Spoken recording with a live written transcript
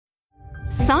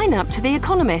Sign up to The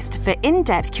Economist for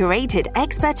in-depth curated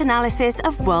expert analysis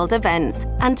of world events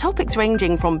and topics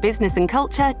ranging from business and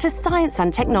culture to science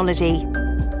and technology.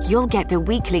 You'll get the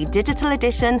weekly digital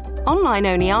edition,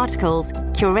 online-only articles,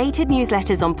 curated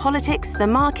newsletters on politics, the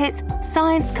markets,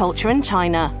 science, culture and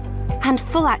China, and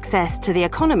full access to The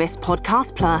Economist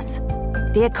Podcast Plus.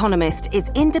 The Economist is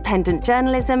independent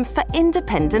journalism for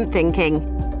independent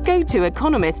thinking. Go to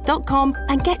economist.com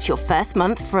and get your first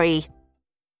month free.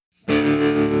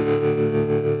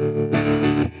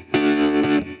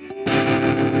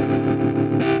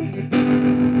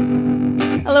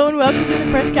 Hello and welcome to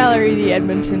the Press Gallery, the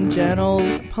Edmonton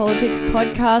Journal's politics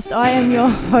podcast. I am your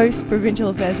host, Provincial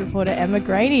Affairs reporter Emma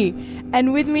Graney.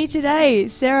 And with me today,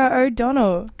 Sarah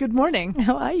O'Donnell. Good morning.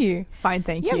 How are you? Fine,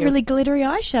 thank you. You have really glittery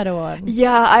eyeshadow on.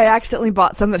 Yeah, I accidentally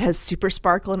bought some that has super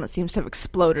sparkle and it seems to have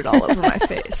exploded all over my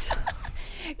face.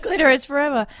 Glitter is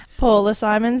forever. Paula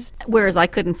Simons. Whereas I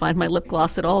couldn't find my lip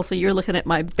gloss at all, so you're looking at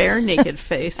my bare naked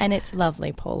face. And it's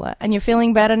lovely, Paula. And you're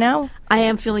feeling better now? I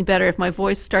am feeling better. If my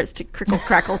voice starts to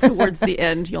crackle towards the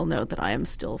end, you'll know that I am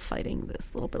still fighting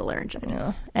this little bit of laryngitis.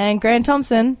 Yeah. And Grant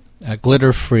Thomson.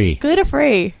 Glitter-free.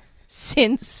 Glitter-free.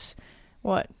 Since,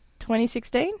 what,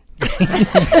 2016?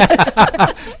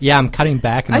 Yeah, I'm cutting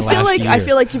back in the last year. I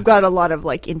feel like you've got a lot of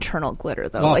internal glitter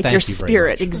though. Well, your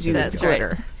spirit exudes That's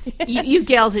glitter. Right. you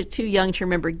gals are too young to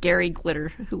remember Gary Glitter,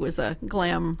 who was a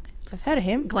glam I've heard of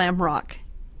him. Glam rock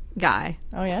guy.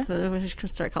 Oh yeah. So we should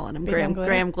start calling him Graham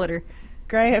Glitter.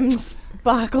 Graham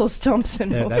Sparkles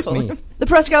Thompson. Yeah, that's me. The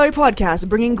Press Gallery podcast,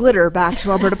 bringing glitter back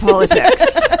to Alberta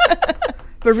politics.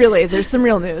 But really, there's some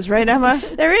real news, right, Emma?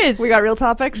 There is. We got real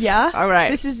topics? Yeah. All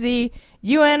right. This is the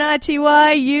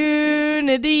U.N.I.T.Y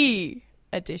Unity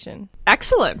edition.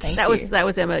 Excellent. That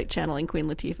was Emma channeling Queen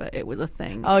Latifah. It was a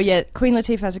thing. Oh, yeah. Queen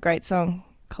Latifah has a great song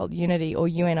called Unity or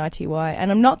U.N.I.T.Y.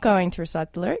 And I'm not going to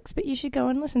recite the lyrics, but you should go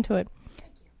and listen to it.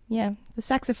 Yeah. The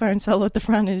saxophone solo at the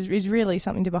front is really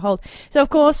something to behold. So, of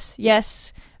course,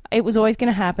 yes, it was always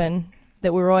going to happen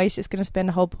that we're always just going to spend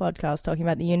a whole podcast talking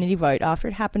about the Unity vote after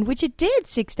it happened, which it did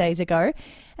 6 days ago.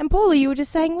 And Paula, you were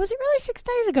just saying, was it really 6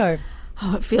 days ago?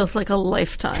 Oh, it feels like a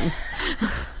lifetime.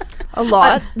 A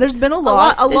lot. There's been a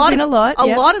lot. A lot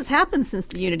Yep. has happened since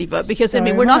the Unity vote because, So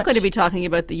we're not going to much. be talking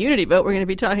about the Unity vote. We're going to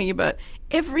be talking about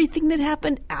everything that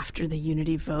happened after the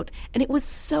Unity vote. And it was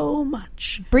so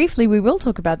much. Briefly, we will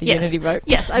talk about the Unity vote.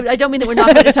 Yes, I don't mean that we're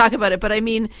not going to talk about it, but I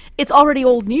mean, it's already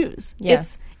old news. Yeah.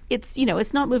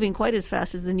 It's not moving quite as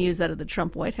fast as the news out of the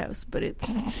Trump White House, but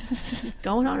it's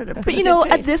going on at a pretty But good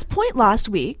pace. at this point last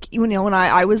week, when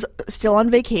I was still on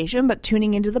vacation, but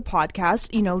tuning into the podcast,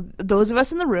 those of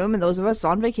us in the room and those of us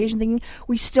on vacation thinking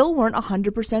we still weren't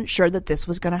 100% sure that this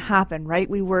was going to happen, right?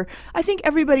 I think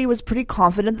everybody was pretty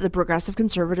confident that the Progressive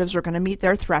Conservatives were going to meet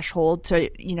their threshold to,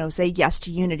 say yes to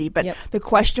Unity. But The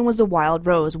question was the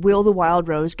Wildrose. Will the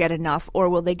Wildrose get enough, or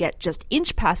will they get just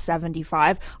inch past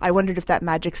 75? I wondered if that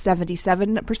magic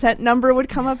 77% number would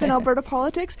come up in Alberta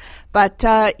politics, but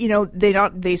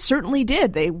they certainly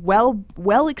did. They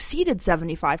well exceeded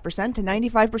 75% to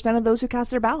 95% of those who cast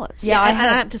their ballots. Yeah, I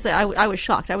have to say I was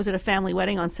shocked. I was at a family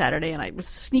wedding on Saturday, and I was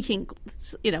sneaking.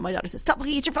 My daughter said, "Stop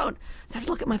looking at your phone." So I have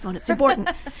to look at my phone. It's important.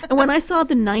 And when I saw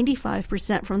the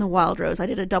 95% from the Wildrose, I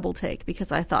did a double take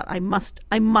because I thought I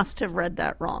must have read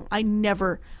that wrong.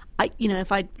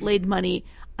 If I laid money,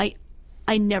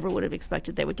 I never would have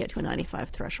expected they would get to a 95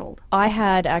 threshold. I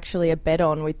had actually a bet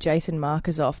on with Jason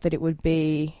Markosoff that it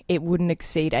wouldn't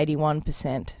exceed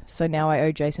 81%. So now I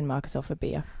owe Jason Markosoff a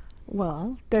beer.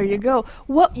 Well, there you go.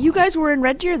 What you guys were in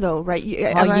Red Deer though, right?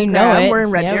 We're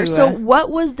in Red Deer. So what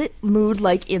was the mood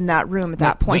like in that room at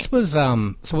that point? This was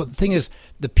so the thing is,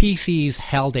 the PCs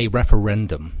held a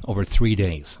referendum over 3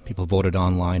 days. People voted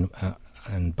online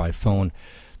and by phone.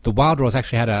 The Wildrose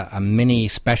actually had a mini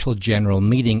special general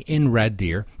meeting in Red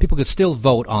Deer. People could still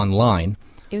vote online.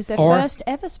 It was their first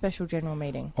ever special general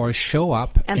meeting. Or show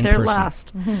up and in their person.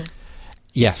 last. Mm-hmm.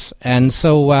 Yes. And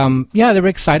so, they were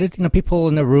excited. People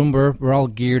in the room were all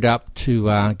geared up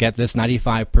to get this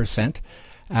 95%.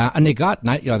 And they got the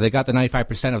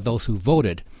 95% of those who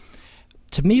voted.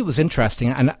 To me, it was interesting,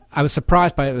 and I was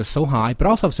surprised by it was so high, but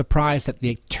also surprised that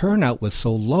the turnout was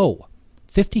so low.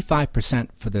 55%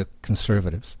 for the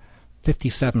Conservatives,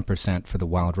 57% for the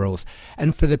Wildrose.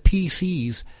 And for the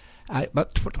PCs,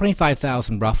 about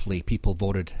 25,000 roughly people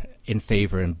voted in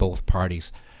favour in both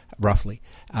parties, roughly.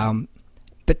 But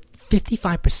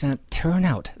 55%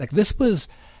 turnout. Like, this was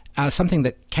something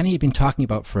that Kenny had been talking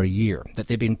about for a year, that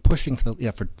they've been pushing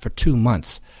for 2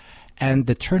 months. And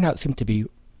the turnout seemed to be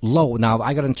low. Now,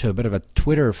 I got into a bit of a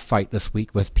Twitter fight this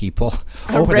week with people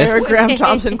A over rare this. Graham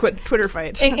Thomson Twitter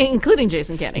fight. Including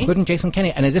Jason Kenney.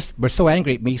 And it just were so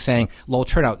angry at me saying low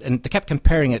turnout, and they kept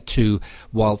comparing it to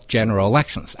general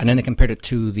elections, and then they compared it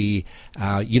to the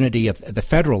unity of the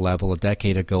federal level a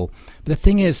decade ago. But the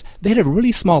thing is, they had a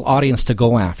really small audience to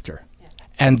go after,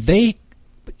 and they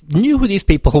knew who these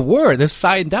people were. They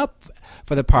signed up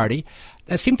for the party.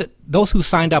 It seemed that those who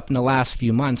signed up in the last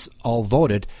few months all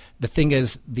voted. The thing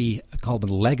is, the called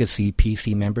legacy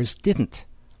PC members didn't.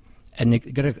 And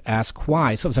you're going to ask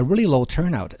why. So it was a really low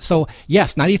turnout. So,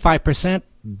 yes, 95%,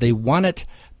 they won it.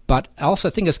 But also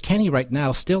the thing is, Kenney right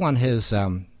now, still on his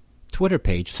Twitter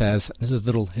page, says, this is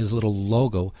his little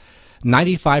logo,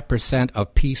 95%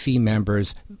 of PC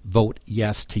members vote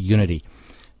yes to unity.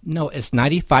 No, it's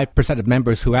 95% of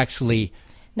members who actually...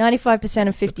 95%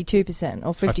 of 52%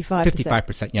 or 55%.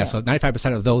 55%, yeah. So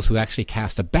 95% of those who actually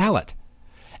cast a ballot.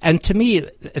 And to me,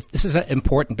 this is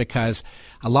important because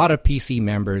a lot of PC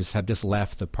members have just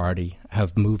left the party,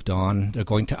 have moved on. They're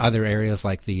going to other areas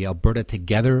like the Alberta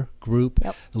Together group.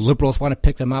 Yep. The Liberals want to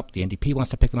pick them up. The NDP wants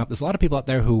to pick them up. There's a lot of people out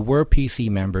there who were PC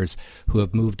members who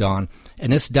have moved on.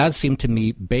 And this does seem to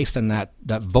me, based on that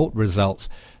vote results,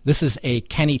 this is a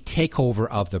Kenney takeover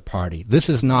of the party. This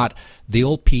is not the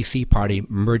old PC party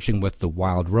merging with the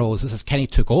Wildrose. This is Kenney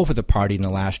took over the party in the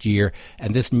last year,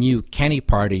 and this new Kenney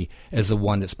party is the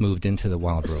one that's moved into the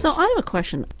Wildrose. So I have a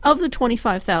question. Of the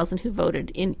 25,000 who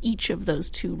voted in each of those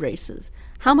two races,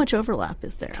 how much overlap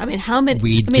is there? I mean, how many?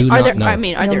 We do not know. I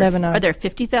mean, are there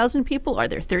 50,000 people? Are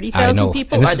there 30,000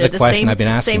 people? Are there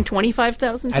the same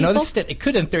 25,000 people? I know it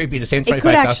could in theory be the same 25,000 people. It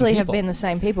could actually people. have been the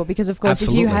same people because, of course,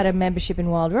 Absolutely. if you had a membership in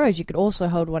Wildrose, you could also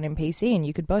hold one in PC and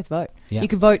you could both vote. Yeah. You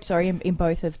could vote, in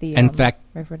both of the in fact,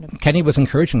 referendums. Kenney was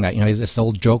encouraging that. His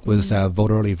old joke was vote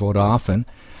early, vote often.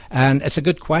 And it's a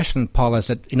good question, Paula, is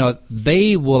that,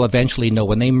 they will eventually know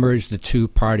when they merge the two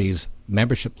parties'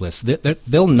 membership lists.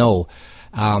 They'll know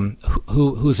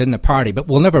who's in the party, but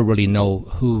we'll never really know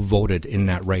who voted in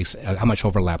that race, how much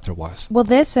overlap there was. Well,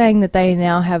 they're saying that they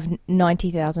now have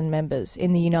 90,000 members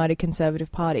in the United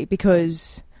Conservative Party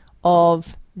because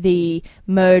of the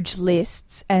merged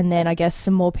lists, and then I guess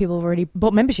some more people have already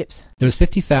bought memberships. There's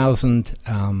 50,000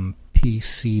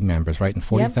 PC members, right? And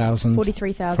 40,000?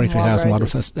 43,000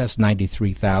 Wildroses. That's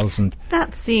 93,000.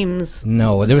 That seems...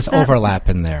 No, there was overlap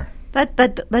in there.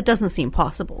 That doesn't seem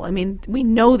possible. I mean, we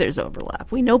know there's overlap.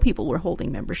 We know people were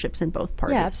holding memberships in both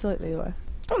parties. Yeah, absolutely they were.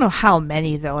 I don't know how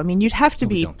many, though. I mean, you'd have to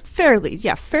be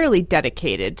fairly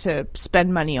dedicated to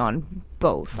spend money on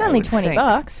both. It's only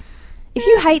 $20. If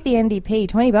you hate the NDP,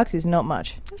 $20 is not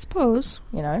much. I suppose.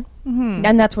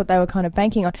 And that's what they were kind of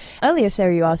banking on. Earlier,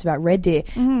 Sarah, you asked about Red Deer.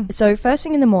 So first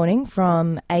thing in the morning,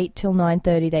 from 8 till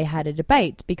 9:30, they had a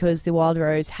debate because the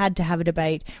Wildrose had to have a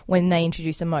debate when they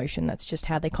introduce a motion. That's just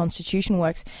how their constitution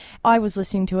works. I was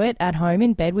listening to it at home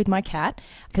in bed with my cat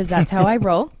because that's how I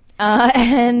roll.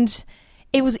 And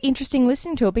it was interesting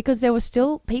listening to it because there were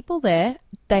still people there.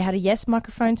 They had a yes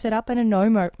microphone set up and a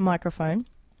no microphone.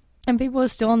 And people are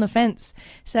still on the fence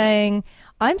saying,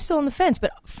 I'm still on the fence,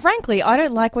 but frankly, I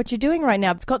don't like what you're doing right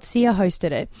now. But Scott Sear hosted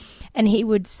it, and he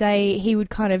would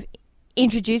kind of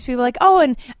introduce people like,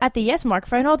 and at the yes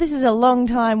microphone, this is a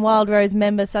long-time Wildrose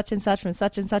member, such and such from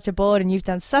such and such a board, and you've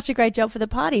done such a great job for the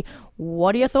party.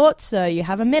 What are your thoughts, sir? You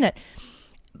have a minute.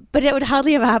 But it would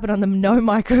hardly ever happen on the no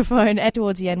microphone. And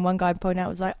towards the end, one guy pointed out,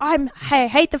 was like, I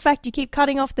hate the fact you keep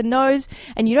cutting off the no's,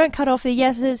 and you don't cut off the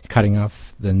yeses. Cutting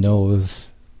off the no's.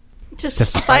 Just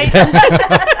spite.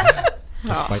 The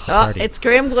party. It's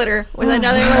Graham Glitter with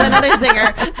another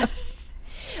singer.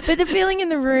 But the feeling in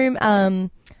the room,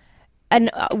 and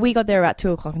we got there about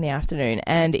 2:00 in the afternoon,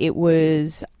 and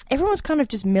everyone was kind of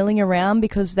just milling around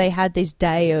because they had this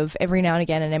day of every now and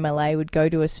again an MLA would go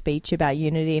to a speech about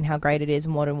unity and how great it is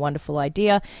and what a wonderful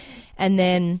idea. And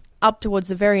then up towards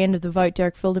the very end of the vote,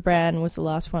 Derek Fildebrand was the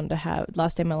last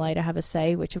MLA to have a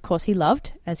say, which of course he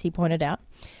loved, as he pointed out.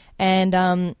 And,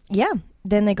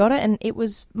 then they got it, and it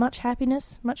was much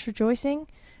happiness, much rejoicing,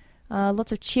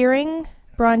 lots of cheering.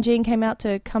 Brian Jean came out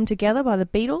to Come Together by the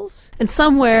Beatles. And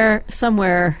somewhere,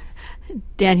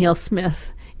 Danielle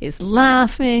Smith is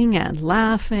laughing and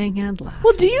laughing and laughing.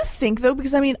 Well, do you think, though,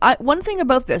 because, I mean, one thing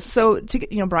about this, so,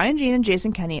 Brian Jean and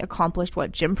Jason Kenney accomplished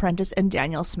what Jim Prentice and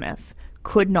Danielle Smith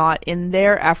could not in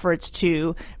their efforts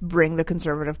to bring the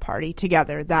Conservative Party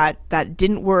together. That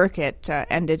didn't work. It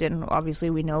ended in,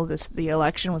 obviously, we know the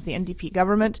election with the NDP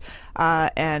government,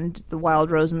 and the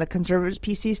Wildrose and the Conservatives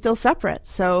PC still separate.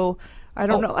 So I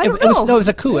don't know. It was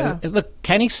a coup. Yeah. Look,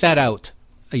 Kenney set out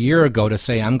a year ago to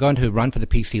say, I'm going to run for the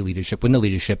PC leadership, win the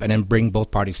leadership, and then bring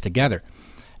both parties together.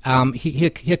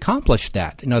 he accomplished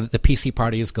that. The PC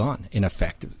party is gone, in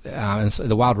effect. And so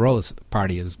the Wildrose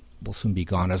party will soon be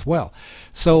gone as well.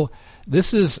 So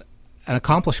this is an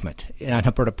accomplishment in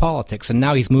Alberta politics, and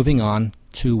now he's moving on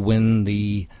to win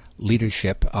the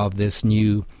leadership of this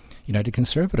new United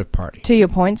Conservative Party. To your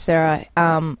point, Sarah,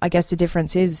 I guess the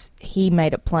difference is he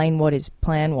made it plain what his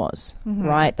plan was,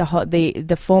 right?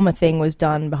 The former thing was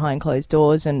done behind closed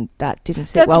doors, and that didn't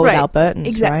sit well with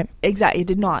Albertans, right? Exactly, it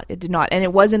did not. And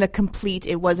it wasn't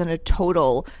a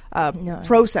total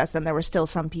process, and there were still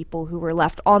some people who were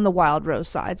left on the Wildrose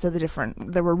side, so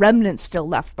there were remnants still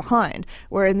left behind,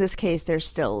 where in this case there's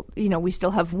still, we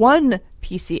still have one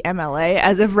PC MLA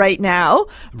as of right now,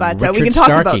 but we can talk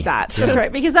about that. That's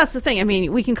right, because that's the thing. I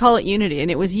mean, we can call it unity,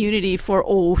 and it was unity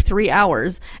for 3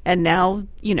 hours, and now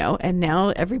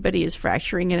everybody is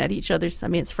fracturing and at each other's. I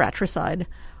mean, it's fratricide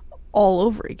all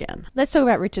over again. Let's talk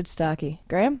about Richard Starkey.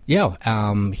 Graham? Yeah,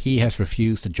 he has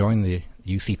refused to join the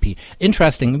UCP.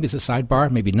 Interesting, maybe it's a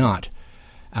sidebar, maybe not.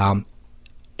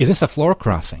 Is this a floor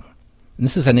crossing? And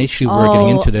this is an issue we're getting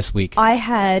into this week. I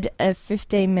had a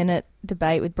 15-minute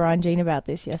debate with Brian Jean about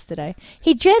this yesterday.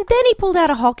 Then he pulled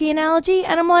out a hockey analogy,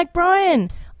 and I'm like,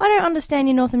 Brian, I don't understand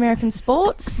your North American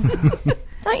sports.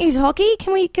 Don't use hockey.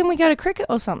 Can we go to cricket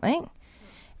or something?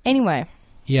 Anyway.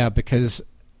 Yeah, because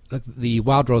the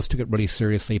Wildrose took it really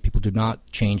seriously. People do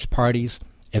not change parties.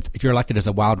 If you're elected as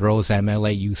a Wildrose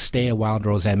MLA, you stay a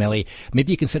Wildrose MLA.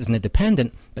 Maybe you can sit as an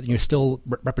independent, but you're still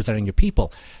representing your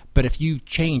people. But if you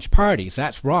change parties,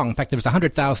 that's wrong. In fact, there was a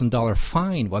 $100,000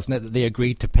 fine, wasn't it, that they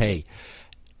agreed to pay?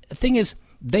 The thing is,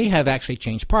 they have actually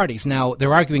changed parties. Now,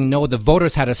 they're arguing, no, the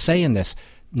voters had a say in this.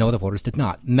 No, the voters did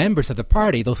not. Members of the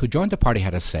party, those who joined the party,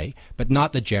 had a say, but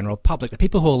not the general public. The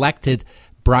people who elected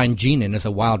Brian Jean as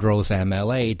a Wildrose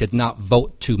MLA did not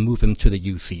vote to move him to the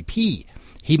UCP.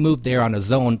 He moved there on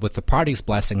his own with the party's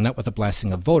blessing, not with the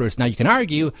blessing of voters. Now, you can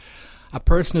argue a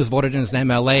person who's voted in as an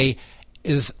MLA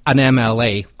is an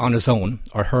MLA on his own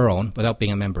or her own without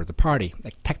being a member of the party.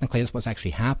 Technically, that's what's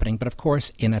actually happening. But, of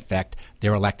course, in effect,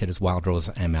 they're elected as Wildrose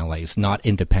MLAs, not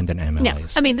independent MLAs. Yeah.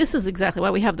 I mean, this is exactly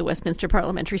why we have the Westminster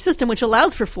parliamentary system, which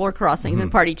allows for floor crossings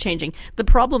and party changing. The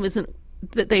problem isn't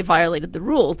that they violated the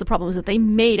rules. The problem is that they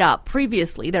made up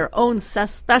previously their own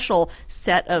special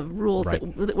set of rules that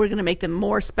were going to make them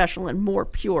more special and more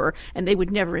pure, and they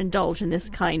would never indulge in this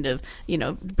kind of,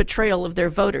 betrayal of their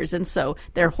voters, and so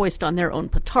they're hoist on their own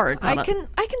petard. I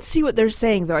can see what they're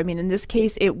saying, though. I mean, in this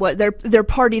case, it was their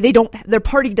party. Their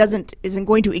party isn't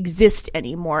going to exist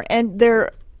anymore, and their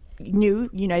new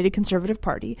United Conservative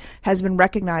Party has been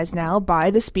recognized now by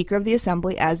the Speaker of the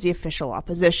Assembly as the official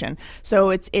opposition.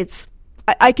 So it's.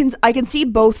 I can see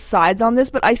both sides on this,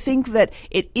 but I think that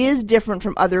it is different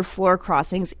from other floor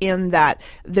crossings in that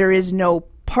there is no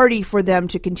party for them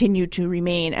to continue to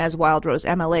remain as Wildrose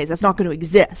MLAs. That's not going to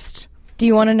exist. Do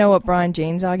you want to know what Brian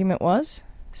Jean's argument was?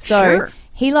 So sure.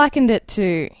 He likened it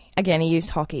to, again, he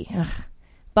used hockey.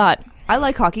 But I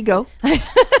like hockey. Go.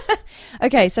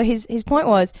 Okay, so his point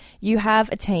was you have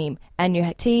a team, and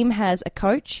your team has a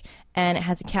coach and it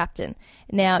has a captain.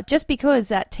 Now, just because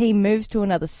that team moves to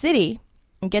another city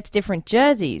and gets different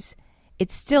jerseys,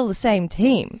 it's still the same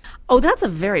team. Oh, that's a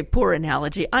very poor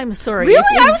analogy. I'm sorry. Really?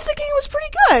 I was thinking it was pretty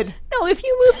good. No, if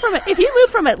you move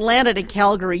from Atlanta to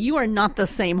Calgary, you are not the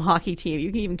same hockey team.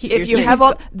 You can even keep your same.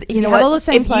 All the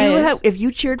same players. If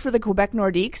you cheered for the Quebec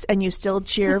Nordiques and you still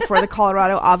cheer for the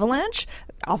Colorado Avalanche,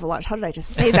 how did I just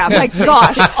say that? My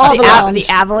gosh. The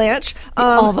Avalanche.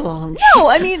 Avalanche. No,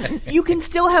 I mean, you can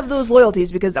still have those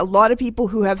loyalties because a lot of people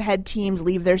who have had teams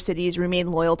leave their cities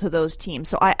remain loyal to those teams.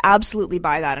 So I absolutely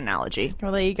buy that analogy.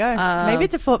 Well, there you go. Maybe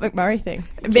it's a Fort McMurray thing.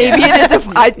 Maybe it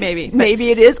is. Maybe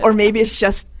it is, or maybe it's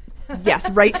just. Yes,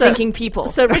 right-thinking people.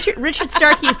 So Richard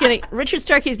Starkey is going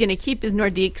to keep his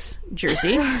Nordiques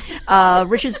jersey.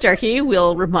 Richard Starkey,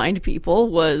 we'll remind people,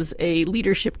 was a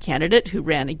leadership candidate who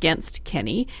ran against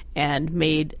Kenney and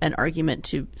made an argument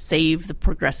to save the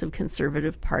Progressive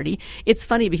Conservative Party. It's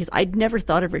funny because I'd never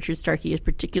thought of Richard Starkey as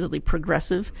particularly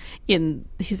progressive in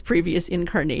his previous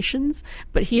incarnations,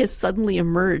 but he has suddenly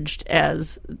emerged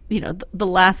as the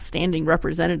last standing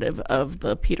representative of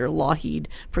the Peter Lougheed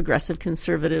Progressive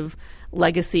Conservative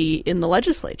legacy in the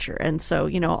legislature, and so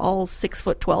all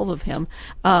 6'12" of him.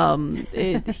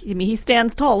 He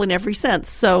stands tall in every sense.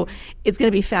 So it's going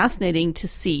to be fascinating to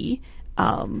see.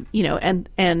 And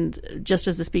just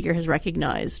as the Speaker has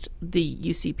recognized the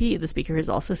UCP, the Speaker has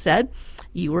also said,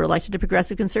 you were elected a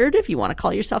Progressive Conservative. You want to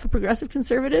call yourself a Progressive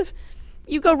Conservative?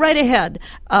 You go right ahead.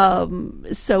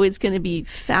 So it's going to be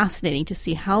fascinating to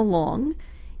see how long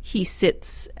he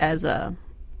sits as a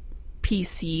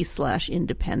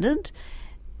PC/independent,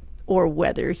 or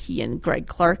whether he and Greg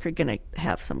Clark are going to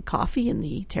have some coffee in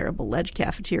the Terrible Ledge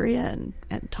cafeteria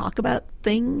and talk about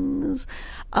things.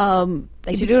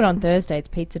 They should do it on Thursday. It's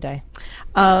pizza day.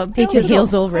 Pizza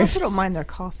heals all I roofs. also don't mind their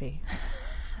coffee.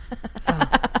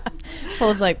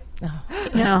 Paul's like,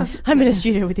 No. I'm in a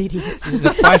studio with idiots.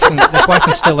 The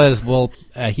question still is, will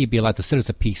he be allowed to sit as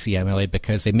a PC MLA,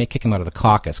 because they may kick him out of the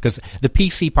caucus, because the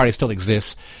PC party still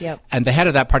exists. Yep. And the head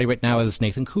of that party right now is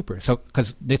Nathan Cooper. So,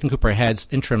 because Nathan Cooper heads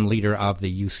interim leader of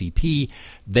the UCP,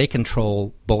 they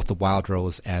control both the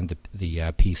Wildrose and the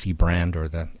PC brand, or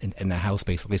in the House,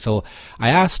 basically. So I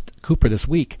asked Cooper this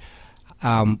week,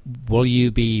 will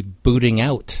you be booting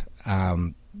out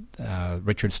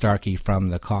Richard Starkey from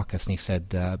the caucus? And he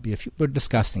said, we're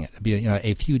discussing it.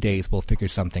 A few days, we'll figure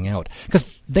something out.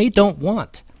 Because they don't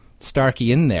want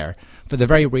Starkey in there for the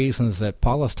very reasons that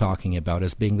Paula's talking about,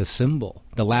 as being the symbol,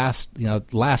 the last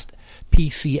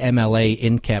PC MLA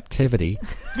in captivity.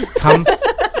 Come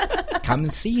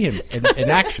and see him in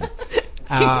action.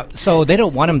 So they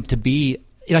don't want him to be,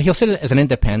 he'll sit as an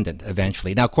independent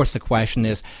eventually. Now, of course, the question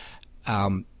is,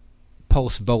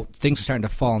 post-vote, things are starting to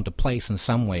fall into place in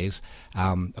some ways.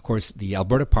 Of course, the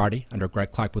Alberta Party under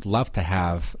Greg Clark would love to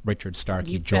have Richard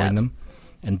Starkey join them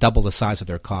and double the size of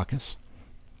their caucus.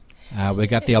 We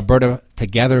got the Alberta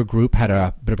Together group had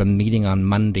a bit of a meeting on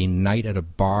Monday night at a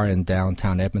bar in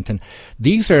downtown Edmonton.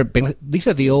 These are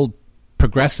the old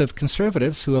progressive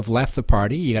conservatives who have left the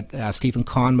party. You got Stephen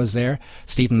Conn was there.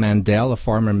 Stephen Mandel, a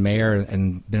former mayor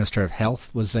and Minister of Health,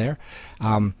 was there.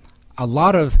 A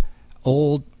lot of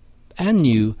old and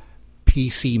new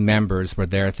PC members were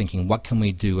there thinking, what can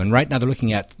we do? And right now they're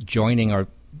looking at joining our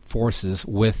forces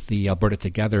with the Alberta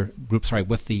Together group,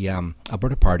 with the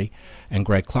Alberta Party, and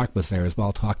Greg Clark was there as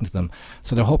well talking to them.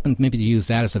 So they're hoping maybe to use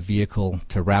that as a vehicle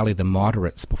to rally the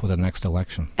moderates before the next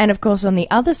election. And of course, on the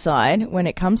other side, when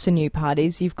it comes to new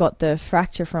parties, you've got the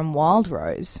fracture from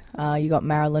Wildrose. You got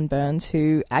Marilyn Burns,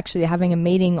 who actually are having a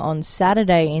meeting on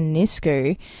Saturday in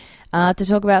Nisku to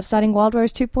talk about starting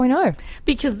Wildrose 2.0.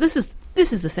 Because this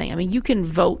is the thing. I mean, you can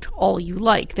vote all you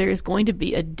like. There is going to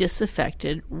be a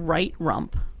disaffected right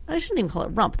rump. I shouldn't even call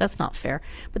it rump. That's not fair.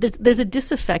 But there's a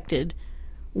disaffected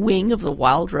wing of the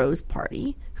Wildrose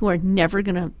Party who are never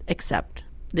going to accept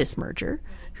this merger,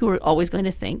 who are always going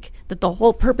to think that the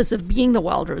whole purpose of being the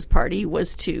Wildrose Party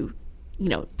was to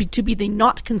be the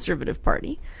not conservative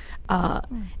party.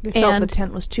 They felt the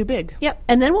tent was too big. Yep.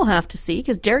 And then we'll have to see,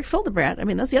 because Derek Fildebrandt,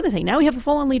 that's the other thing. Now we have a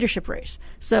full-on leadership race.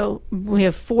 So we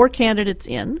have 4 candidates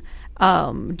in.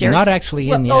 Derek, not actually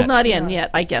in yet. Oh, not in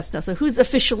yet, I guess. No. So who's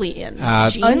officially in?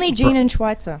 Only Jean and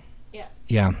Schweitzer.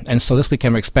 Yeah, and so this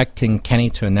weekend we're expecting Kenny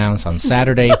to announce on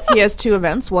Saturday. He has 2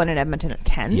 events, one in Edmonton at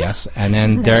 10. Yes, and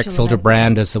then Derek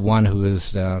Fildebrandt is the one who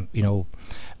is,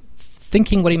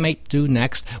 thinking what he might do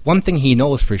next. One thing he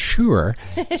knows for sure,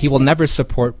 he will never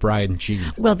support Brian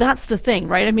Jean. Well, that's the thing,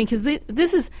 right? Because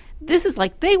this is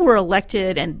like they were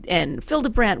elected, and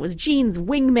Fildebrandt was Jean's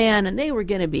wingman, and they were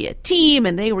going to be a team,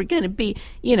 and they were going to be,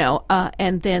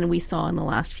 and then we saw in the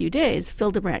last few days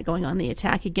Fildebrandt going on the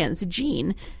attack against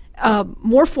Jean,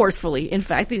 more forcefully. In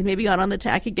fact, he's maybe gone on the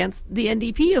attack against the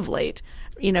NDP of late.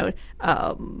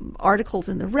 Articles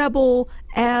in the Rebel,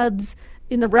 ads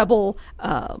in the Rebel,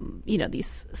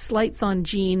 these slights on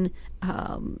Jean,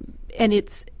 and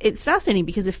it's fascinating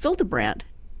because if Fildebrandt,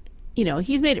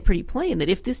 he's made it pretty plain that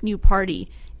if this new party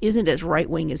isn't as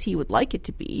right-wing as he would like it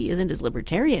to be, isn't as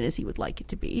libertarian as he would like it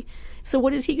to be, so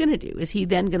what is he going to do? Is he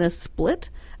then going to split?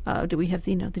 Do we have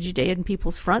the Judean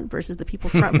People's Front versus the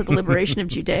People's Front for the Liberation of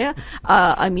Judea?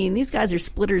 These guys are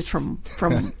splitters from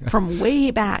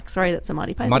way back. Sorry, that's a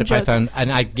Monty Python Monty joke. Python,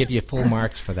 and I give you full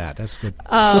marks for that. That's good.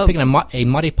 Slipping a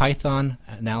Monty Python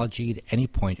analogy at any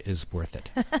point is worth it.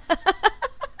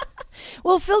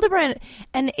 Well, Fildebrandt,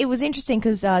 and it was interesting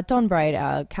because Don Braid,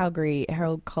 our Calgary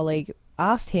Herald colleague,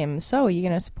 asked him, so are you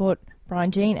going to support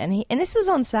Brian Jean? And this was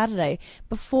on Saturday,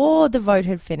 before the vote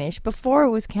had finished, before it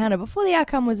was counted, before the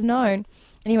outcome was known.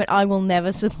 And he went, I will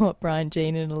never support Brian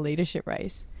Jean in a leadership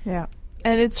race. Yeah.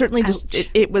 And it certainly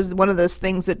it was one of those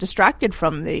things that distracted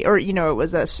from it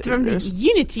was the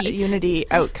unity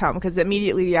outcome, because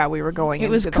immediately, we were going. It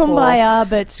was kumbaya,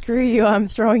 but screw you, I'm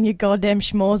throwing your goddamn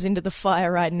schmores into the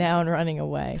fire right now and running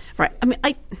away. Right.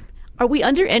 Are we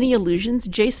under any illusions?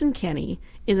 Jason Kenney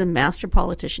is a master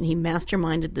politician. He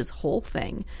masterminded this whole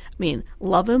thing.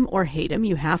 Love him or hate him,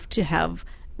 you have to have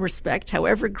respect,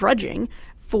 however grudging,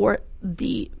 for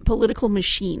the political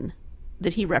machine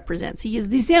that he represents. He is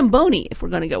the Zamboni, if we're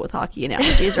going to go with hockey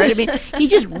analogies, right? He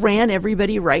just ran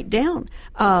everybody right down.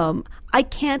 I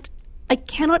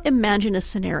cannot imagine a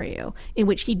scenario in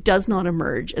which he does not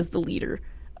emerge as the leader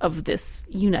of this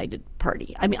united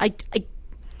party. I mean,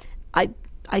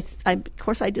 of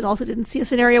course, I also didn't see a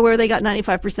scenario where they got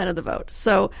 95% of the vote.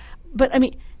 So, but I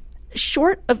mean,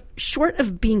 short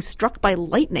of being struck by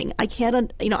lightning, I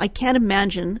can't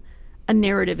imagine a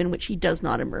narrative in which he does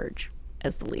not emerge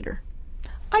as the leader.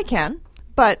 I can,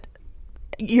 but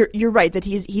you're right that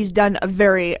he's done a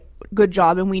very good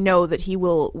job, and we know that he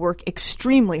will work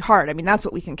extremely hard. I mean, that's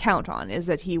what we can count on, is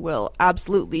that he will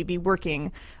absolutely be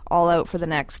working all out for the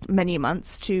next many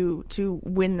months to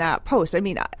win that post. I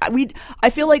mean, I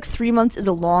feel like 3 months is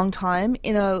a long time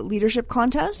in a leadership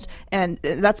contest, and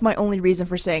that's my only reason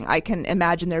for saying I can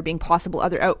imagine there being possible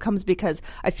other outcomes, because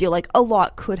I feel like a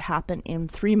lot could happen in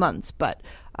 3 months. But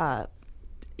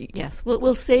yes,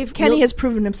 we'll save. Kenny has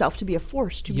proven himself to be a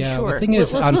force, to be sure. The thing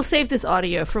is, we'll save this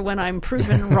audio for when I'm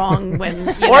proven wrong.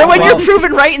 You're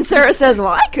proven right, and Sarah says, "Well,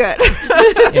 I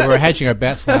could." Yeah, we were hedging our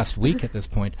bets last week at this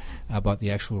point about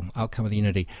the actual outcome of the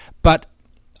Unity. But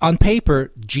on paper,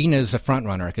 Gene is a front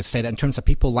runner. I could say that in terms of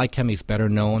people like him, he's better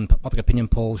known. Public opinion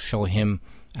polls show him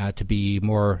to be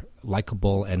more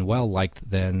likable and well liked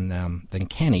than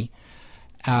Kenny.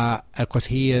 Of course,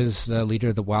 he is the leader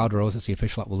of the Wildrose. It's the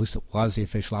official, well, at least it was the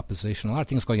official opposition. A lot of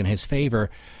things going in his favor.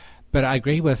 But I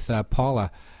agree with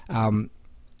Paula. In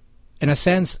a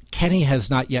sense, Kenny has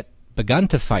not yet begun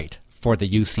to fight for the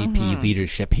UCP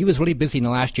leadership. He was really busy in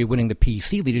the last year winning the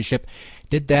PC leadership.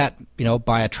 Did that,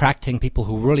 by attracting people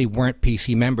who really weren't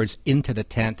PC members into the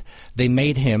tent. They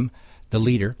made him the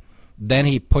leader. Then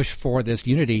he pushed for this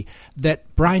unity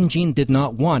that Brian Jean did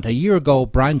not want. A year ago,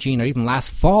 Brian Jean, or even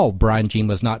last fall, Brian Jean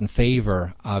was not in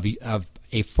favor of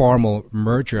a formal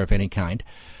merger of any kind.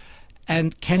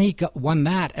 And Kenny won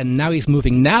that, and now he's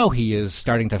moving. Now he is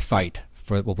starting to fight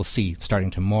for what we'll see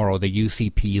starting tomorrow, the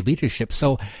UCP leadership.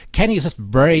 So Kenny is just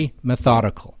very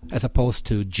methodical, as opposed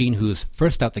to Jean, who's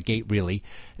first out the gate, really,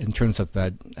 in terms of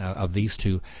these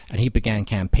two. And he began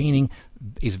campaigning.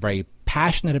 He's very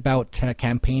passionate about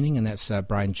campaigning, and that's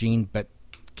Brian Jean. But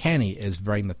Kenny is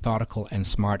very methodical and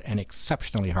smart and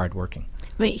exceptionally hardworking.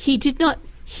 I mean, he did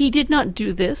not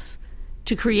do this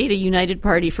to create a united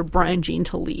party for Brian Jean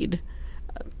to lead.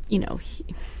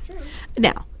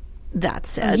 Now, that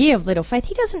said, Ye of little faith,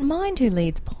 he doesn't mind who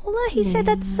leads, Paula. He said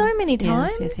that so many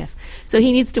times. Yes. So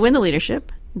he needs to win the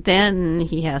leadership. Then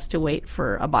he has to wait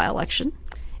for a by-election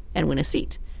and win a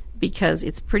seat, because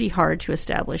it's pretty hard to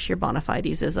establish your bona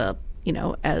fides as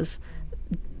as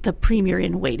the premier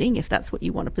in waiting, if that's what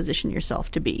you want to position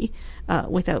yourself to be,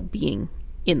 without being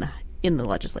in the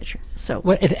legislature. So,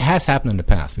 well, it has happened in the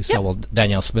past. We saw,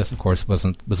 Danielle Smith, of course, was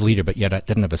leader, but yet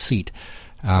didn't have a seat.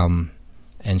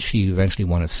 And she eventually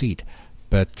won a seat.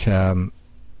 But, the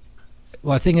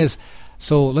thing is,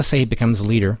 so let's say he becomes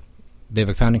leader. They have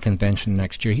a founding convention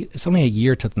next year. It's only a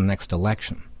year to the next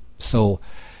election. So,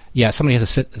 somebody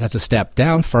has to step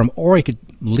down for him, or he could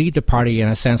lead the party, in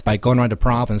a sense, by going around the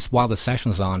province while the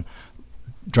session's on,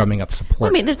 drumming up support. Well,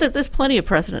 I mean, there's plenty of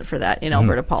precedent for that in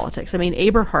Alberta politics. I mean,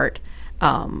 Aberhart,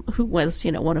 who was,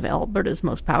 one of Alberta's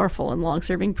most powerful and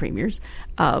long-serving premiers,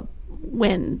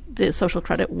 when the Social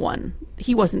Credit won,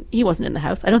 he wasn't in the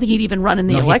House. I don't think he'd even run in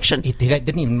the election. He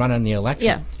didn't even run in the election.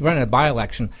 Yeah. He ran in a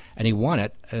by-election, and he won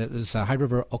it. It was High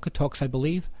River Okotoks, I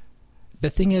believe. The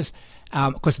thing is,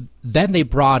 of course, then they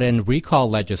brought in recall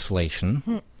legislation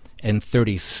in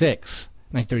 1936.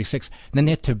 And then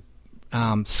they had to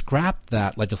scrap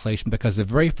that legislation because the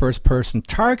very first person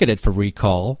targeted for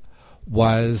recall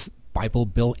was Bible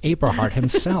Bill Aberhart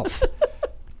himself.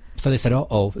 So they said,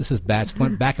 this is bad. So they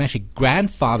went back and actually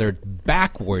grandfathered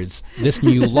backwards this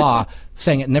new law,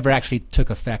 saying it never actually took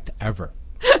effect ever.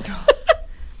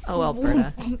 Oh,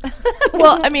 Alberta.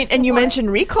 Well, I mean, and you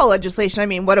mentioned recall legislation. I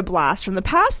mean, what a blast from the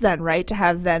past then, right? To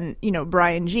have then,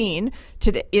 Brian Jean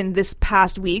in this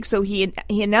past week. So he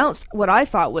announced what I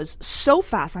thought was so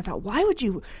fast. I thought, why would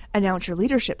you announce your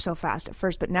leadership so fast at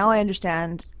first? But now I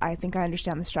think I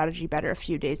understand the strategy better a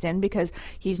few days in, because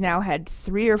he's now had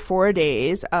 3 or 4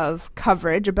 days of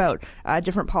coverage about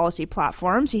different policy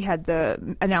platforms. He had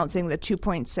announcing the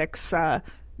 2.6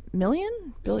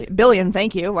 billion,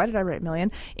 thank you. Why did I write million?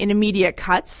 In immediate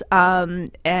cuts. And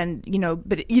then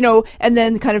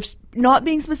kind of not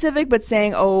being specific, but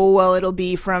saying, it'll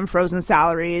be from frozen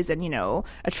salaries and,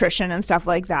 attrition and stuff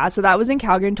like that. So that was in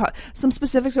Calgary, and some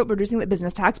specifics about reducing the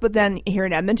business tax. But then here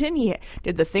in Edmonton, he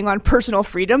did the thing on personal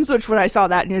freedoms, which when I saw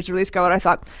that news release go out, I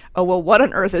thought, what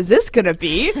on earth is this going to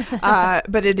be?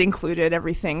 But it included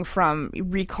everything from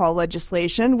recall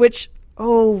legislation, which,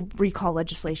 recall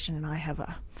legislation, and I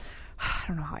have I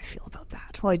don't know how I feel about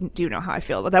that. Well, I do know how I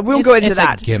feel about that. We'll go into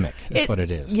that. It's a gimmick. That's what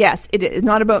it is. Yes, it is.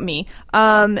 Not about me.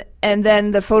 And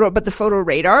then the photo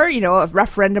radar, a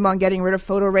referendum on getting rid of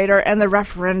photo radar, and the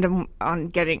referendum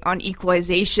on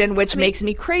equalization, which makes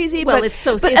me crazy. Well, but it's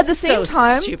at the same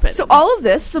time, stupid. So all of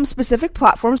this, some specific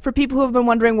platforms for people who have been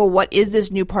wondering, well, what is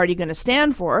this new party going to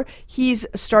stand for? He's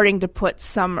starting to put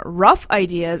some rough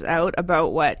ideas out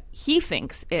about what he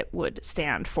thinks it would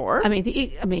stand for. I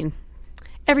mean,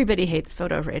 everybody hates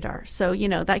photo radar, so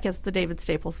that gets the David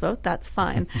Staples vote. That's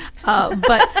fine,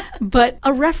 but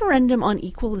a referendum on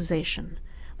equalization.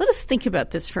 Let us think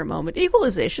about this for a moment.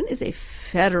 Equalization is a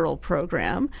federal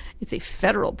program. It's a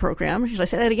federal program. Should I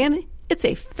say that again? It's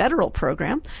a federal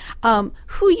program.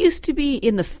 Who used to be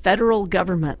in the federal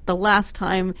government the last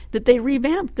time that they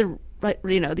revamped the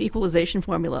equalization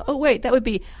formula? Oh wait, that would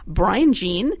be Brian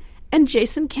Jean and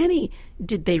Jason Kenney.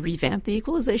 Did they revamp the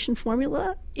equalization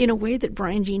formula in a way that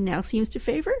Brian Jean now seems to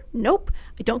favor? Nope.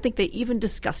 I don't think they even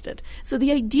discussed it. So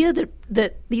the idea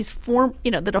that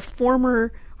a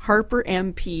former Harper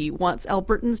MP wants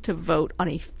Albertans to vote on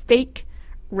a fake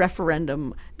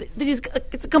referendum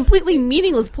it's a completely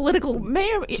meaningless political.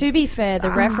 To be fair,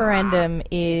 the referendum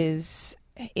is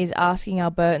asking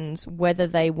Albertans whether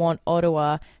they want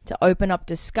Ottawa to open up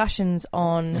discussions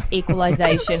on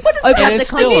equalisation. Open up the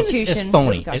Constitution. It's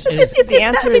phony. The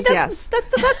answer is yes.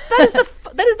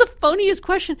 That is the phoniest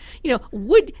question.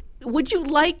 Would you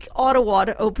like Ottawa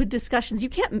to open discussions? You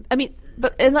can't. I mean,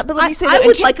 but let me say, I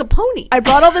would like a pony. I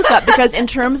brought all this up because in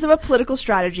terms of a political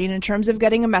strategy and in terms of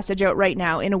getting a message out right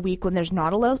now in a week when there's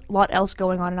not a lot else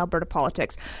going on in Alberta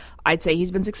politics, I'd say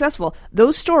he's been successful.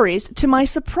 Those stories, to my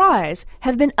surprise,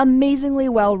 have been amazingly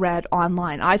well read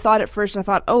online. I thought at first,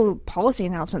 policy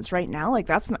announcements right now, like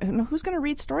that's not, who's going to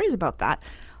read stories about that?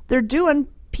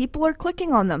 People are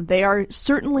clicking on them. They are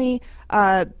certainly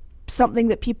something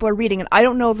that people are reading. And I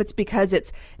don't know if it's because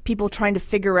it's people trying to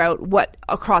figure out what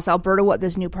across Alberta what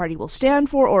this new party will stand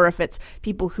for, or if it's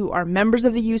people who are members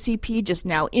of the UCP just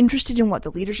now interested in what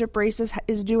the leadership race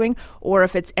is doing, or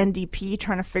if it's NDP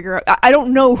trying to figure out. I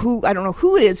don't know who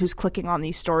it is who's clicking on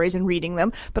these stories and reading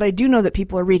them, but I do know that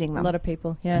people are reading them. A lot of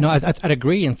people, yeah. No, I'd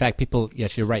agree. In fact,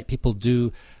 yes, you're right. People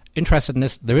do interested in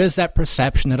this. There is that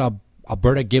perception that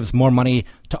Alberta gives more money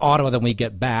to Ottawa than we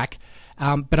get back.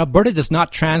 But Alberta does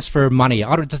not transfer money.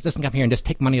 Ottawa doesn't come here and just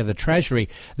take money out of the Treasury.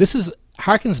 This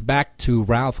harkens back to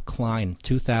Ralph Klein,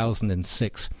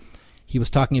 2006. He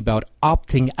was talking about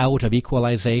opting out of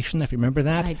equalization, if you remember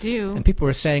that. I do. And people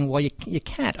were saying, well, you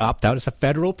can't opt out. It's a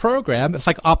federal program. It's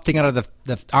like opting out of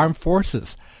the armed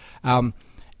forces. And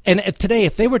today,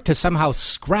 if they were to somehow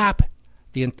scrap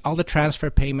all the transfer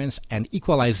payments and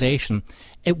equalization,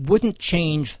 it wouldn't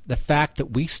change the fact that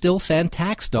we still send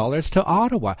tax dollars to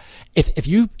Ottawa. If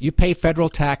you pay federal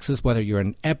taxes, whether you're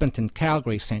in Edmonton,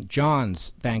 Calgary, St.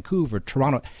 John's, Vancouver,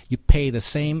 Toronto, you pay the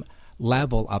same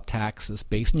level of taxes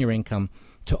based on your income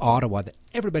to Ottawa that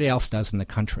everybody else does in the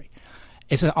country.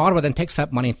 It's that Ottawa then takes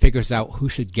that money and figures out who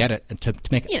should get it, and to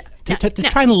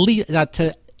try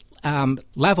and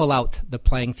level out the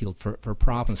playing field for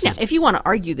provinces. Now, if you want to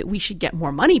argue that we should get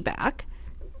more money back,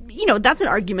 that's an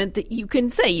argument that you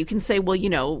can say. You can say,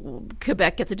 well,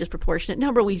 Quebec gets a disproportionate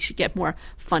number. We should get more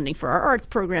funding for our arts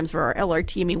programs, for our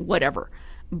LRT. I mean, whatever.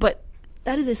 But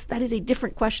that is a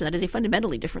different question. That is a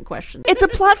fundamentally different question. It's a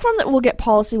platform that will get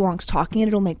policy wonks talking, and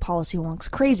it'll make policy wonks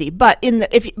crazy. But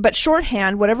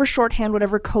shorthand,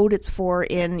 whatever code it's for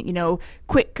in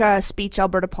quick speech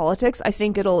Alberta politics, I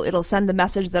think it'll send the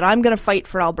message that I'm going to fight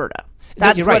for Alberta.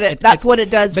 That's what it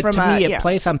does. But to me, it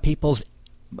plays on people's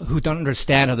who don't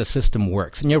understand how the system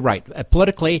works. And you're right.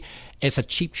 Politically, it's a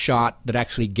cheap shot that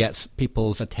actually gets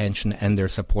people's attention and their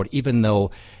support, even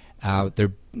though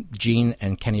Jean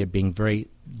and Kenny are being very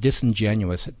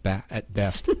disingenuous at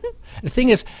best. The thing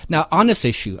is, now on this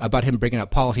issue about him bringing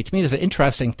up policy, to me there's an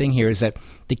interesting thing here is that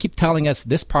they keep telling us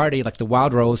this party, like the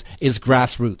Wildrose, is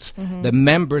grassroots. Mm-hmm. The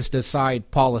members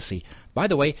decide policy. By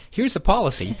the way, here's the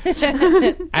policy.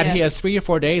 And he has 3 or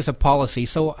 4 days of policy.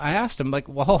 So I asked him,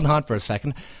 well, hold on for a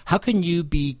second. How can you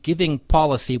be giving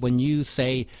policy when you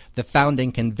say the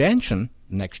founding convention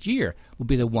next year will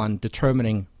be the one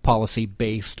determining policy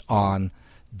based on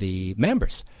the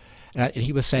members? And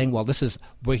he was saying, well, this is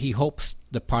where he hopes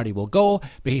the party will go,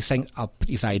 but he's saying, I'll put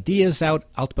these ideas out.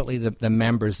 Ultimately, the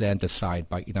members then decide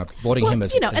by voting him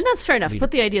as and that's fair enough. Leader.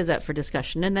 Put the ideas out for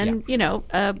discussion, and then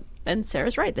and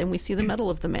Sarah's right. Then we see the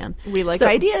mettle of the man. We like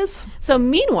ideas. So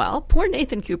meanwhile, poor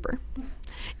Nathan Cooper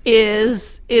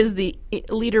is the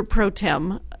leader pro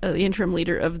tem the interim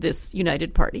leader of this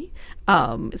United Party.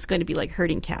 It's going to be like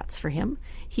herding cats for him.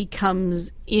 He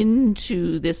comes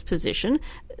into this position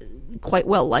quite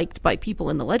well liked by people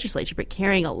in the legislature, but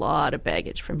carrying a lot of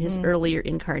baggage from his earlier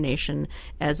incarnation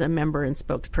as a member and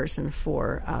spokesperson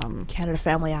for Canada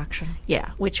Family Action.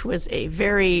 Yeah, which was a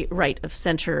very right of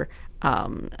center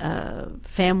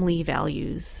family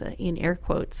values, in air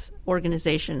quotes,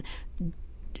 organization,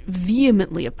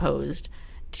 vehemently opposed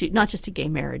to not just to gay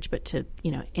marriage, but to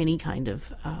any kind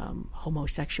of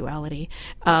homosexuality,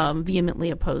 vehemently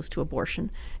opposed to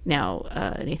abortion.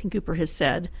 Now, Nathan Cooper has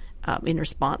said in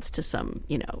response to some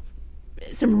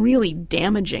really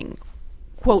damaging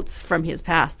quotes from his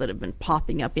past that have been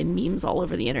popping up in memes all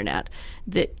over the internet,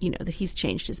 that that he's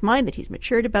changed his mind, that he's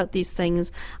matured about these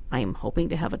things. I'm hoping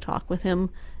to have a talk with him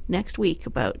next week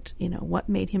about what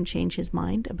made him change his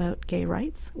mind about gay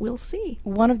rights. We'll see.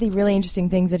 One of the really interesting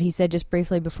things that he said just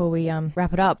briefly before we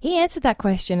wrap it up, he answered that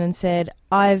question and said,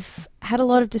 I've had a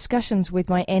lot of discussions with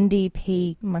my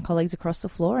NDP, my colleagues across the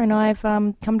floor, and I've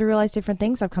come to realise different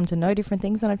things, I've come to know different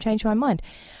things, and I've changed my mind.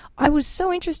 I was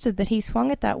so interested that he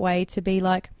swung it that way, to be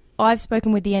like, I've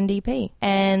spoken with the NDP,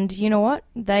 and you know what?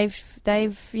 They've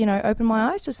opened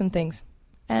my eyes to some things,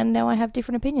 and now I have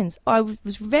different opinions. I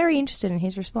was very interested in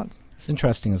his response. It's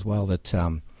interesting as well that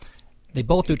they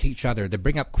both do to each other. They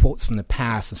bring up quotes from the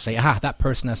past and say, that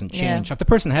person hasn't changed. Yeah. If the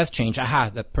person has changed,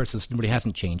 that person really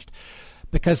hasn't changed.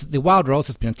 Because the Wildrose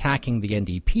has been attacking the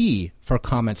NDP for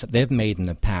comments that they've made in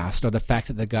the past, or the fact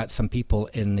that they've got some people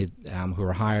in the who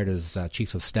were hired as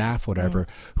chiefs of staff, whatever,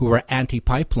 who were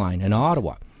anti-pipeline in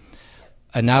Ottawa.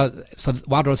 And now, so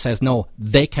Wildrose says, no,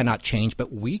 they cannot change,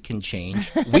 but we can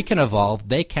change. We can evolve.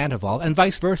 They can't evolve, and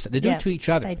vice versa. They do it to each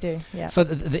other. They do, yeah. So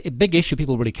the big issue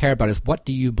people really care about is, what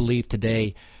do you believe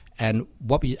today, and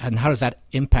how does that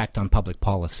impact on public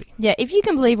policy? Yeah, if you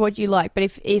can believe what you like, but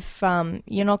if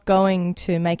you're not going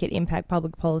to make it impact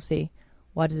public policy,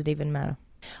 why does it even matter?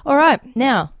 All right,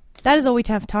 now, that is all we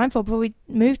have time for, but we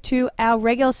move to our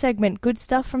regular segment, Good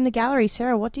Stuff from the Gallery.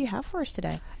 Sarah, what do you have for us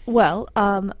today? Well,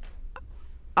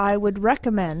 I would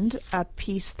recommend a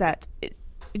piece that it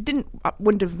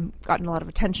wouldn't have gotten a lot of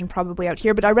attention probably out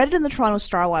here, but I read it in the Toronto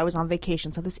Star while I was on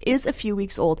vacation, so this is a few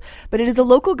weeks old, but it is a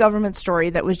local government story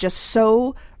that was just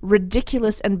so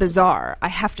ridiculous and bizarre, I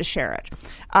have to share it.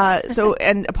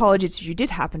 And apologies if you did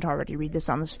happen to already read this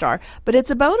on the Star, but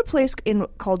it's about a place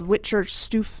called Whitchurch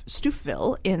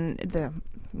Stouffville in the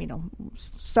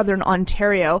southern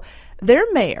Ontario. Their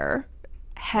mayor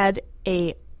had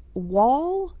a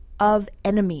wall of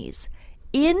enemies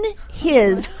in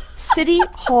his city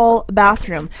hall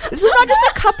bathroom. This was not just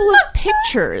a couple of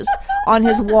pictures on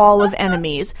his wall of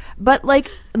enemies, but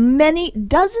like many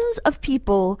dozens of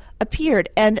people appeared,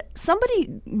 and somebody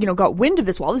got wind of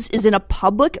this wall. This is in a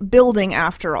public building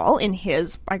after all, in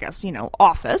his, I guess,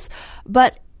 office,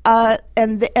 but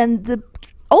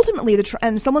ultimately,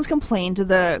 and someone's complained to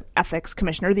the ethics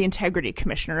commissioner, the integrity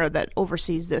commissioner that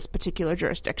oversees this particular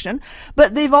jurisdiction.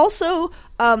 But they've also,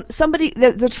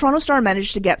 the Toronto Star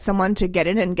managed to get someone to get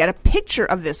in and get a picture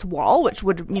of this wall, which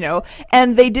would,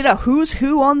 and they did a who's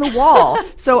who on the wall.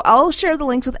 So I'll share the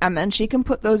links with Emma and she can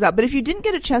put those up. But if you didn't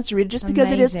get a chance to read it, just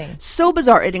because it is so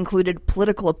bizarre, it included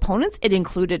political opponents, it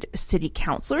included city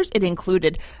councillors, it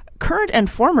included current and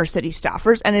former city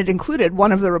staffers, and it included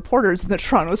one of the reporters in the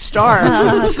Toronto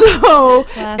Star. So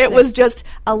it was just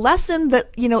a lesson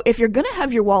that, if you're going to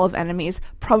have your wall of enemies,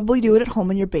 probably do it at home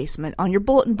in your basement, on your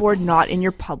bulletin board, not in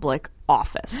your public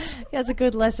office. Yeah, it's a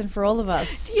good lesson for all of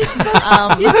us. Do you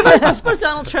suppose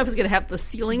Donald Trump is going to have the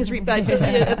ceilings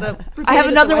I have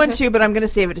another one too, but I'm going to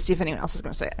save it to see if anyone else is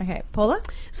going to say it. Okay, Paula?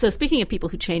 So speaking of people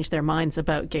who change their minds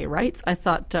about gay rights, I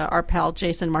thought our pal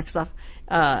Jason Markusoff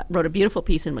wrote a beautiful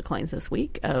piece in Maclean's this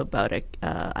week about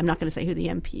I'm not going to say who the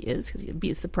MP is because it'd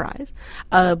be a surprise,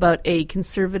 about a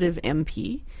Conservative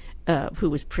MP who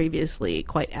was previously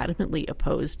quite adamantly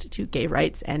opposed to gay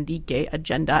rights and the gay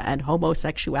agenda and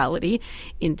homosexuality,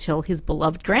 until his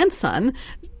beloved grandson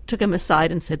took him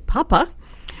aside and said, "Papa,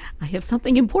 I have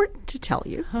something important to tell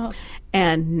you."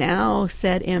 And now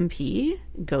said MP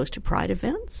goes to Pride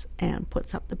events and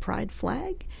puts up the Pride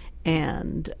flag,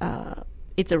 and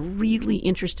it's a really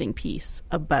interesting piece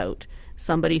about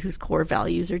somebody whose core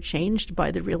values are changed by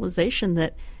the realization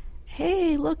that,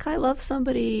 hey, look, I love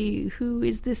somebody who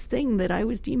is this thing that I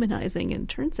was demonizing, and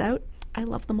turns out I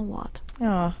love them a lot.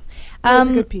 Oh, that was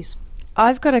a good piece.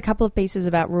 I've got a couple of pieces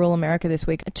about rural America this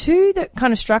week. Two that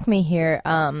kind of struck me here,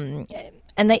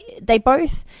 and they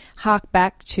both hark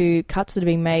back to cuts that are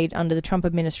being made under the Trump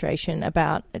administration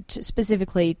about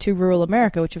specifically to rural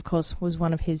America, which of course was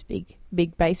one of his big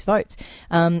big base votes.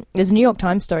 There's a New York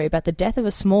Times story about the death of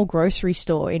a small grocery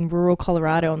store in rural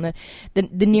Colorado, and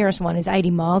the nearest one is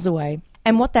 80 miles away,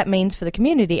 and what that means for the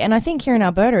community. And I think here in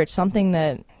Alberta, it's something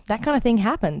that kind of thing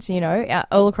happens,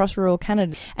 all across rural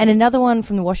Canada. And another one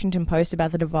from the Washington Post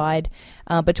about the divide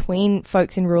between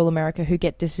folks in rural America who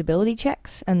get disability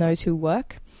checks and those who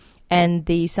work, and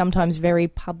the sometimes very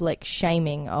public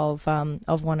shaming of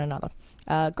one another.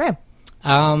 Graham?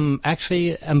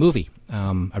 Actually, a movie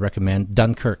I recommend,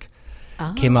 Dunkirk.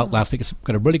 Came out last week. It's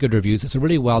got a really good reviews. It's a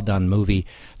really well done movie.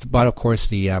 It's about, of course,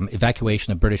 the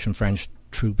evacuation of British and French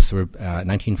troops in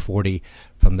 1940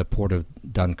 from the port of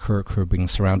Dunkirk, who were being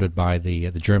surrounded by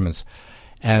the Germans.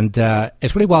 And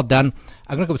it's really well done.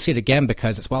 I'm going to go see it again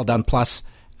because it's well done. Plus,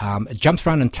 it jumps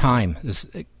around in time. It's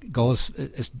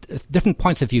different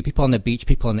points of view. People on the beach,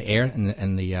 people in the air,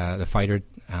 and the fighter,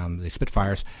 the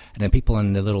Spitfires, and then people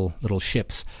in the little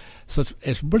ships. So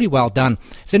it's really well done.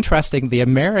 It's interesting. The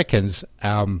Americans,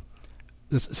 some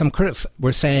critics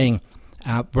were saying,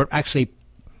 were actually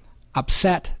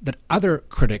upset that other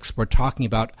critics were talking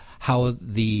about how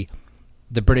the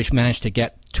British managed to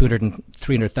get 200,000 and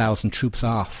 300,000 troops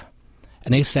off.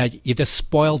 And they said, you just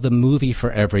spoiled the movie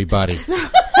for everybody.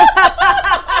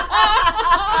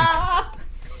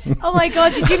 Oh my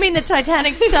God, did you mean the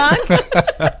Titanic sunk?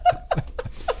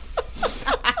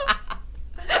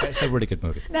 It's a really good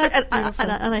movie. And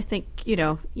I think,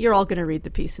 you're all going to read the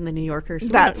piece in the New Yorker.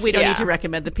 So we don't need to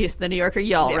recommend the piece in the New Yorker.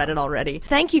 You all read it already.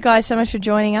 Thank you guys so much for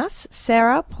joining us.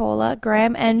 Sarah, Paula,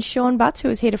 Graham, and Sean Butts, who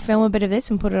was here to film a bit of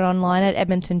this and put it online at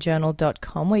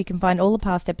edmontonjournal.com, where you can find all the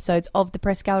past episodes of the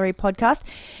Press Gallery podcast.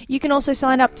 You can also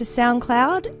sign up to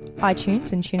SoundCloud,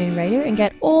 iTunes, and TuneIn Radio and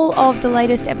get all of the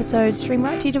latest episodes streamed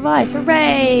right to your device.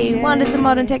 Hooray! Yay. Wonders of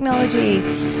modern technology.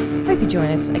 Hope you join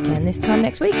us again this time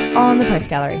next week on the Press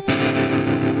Gallery.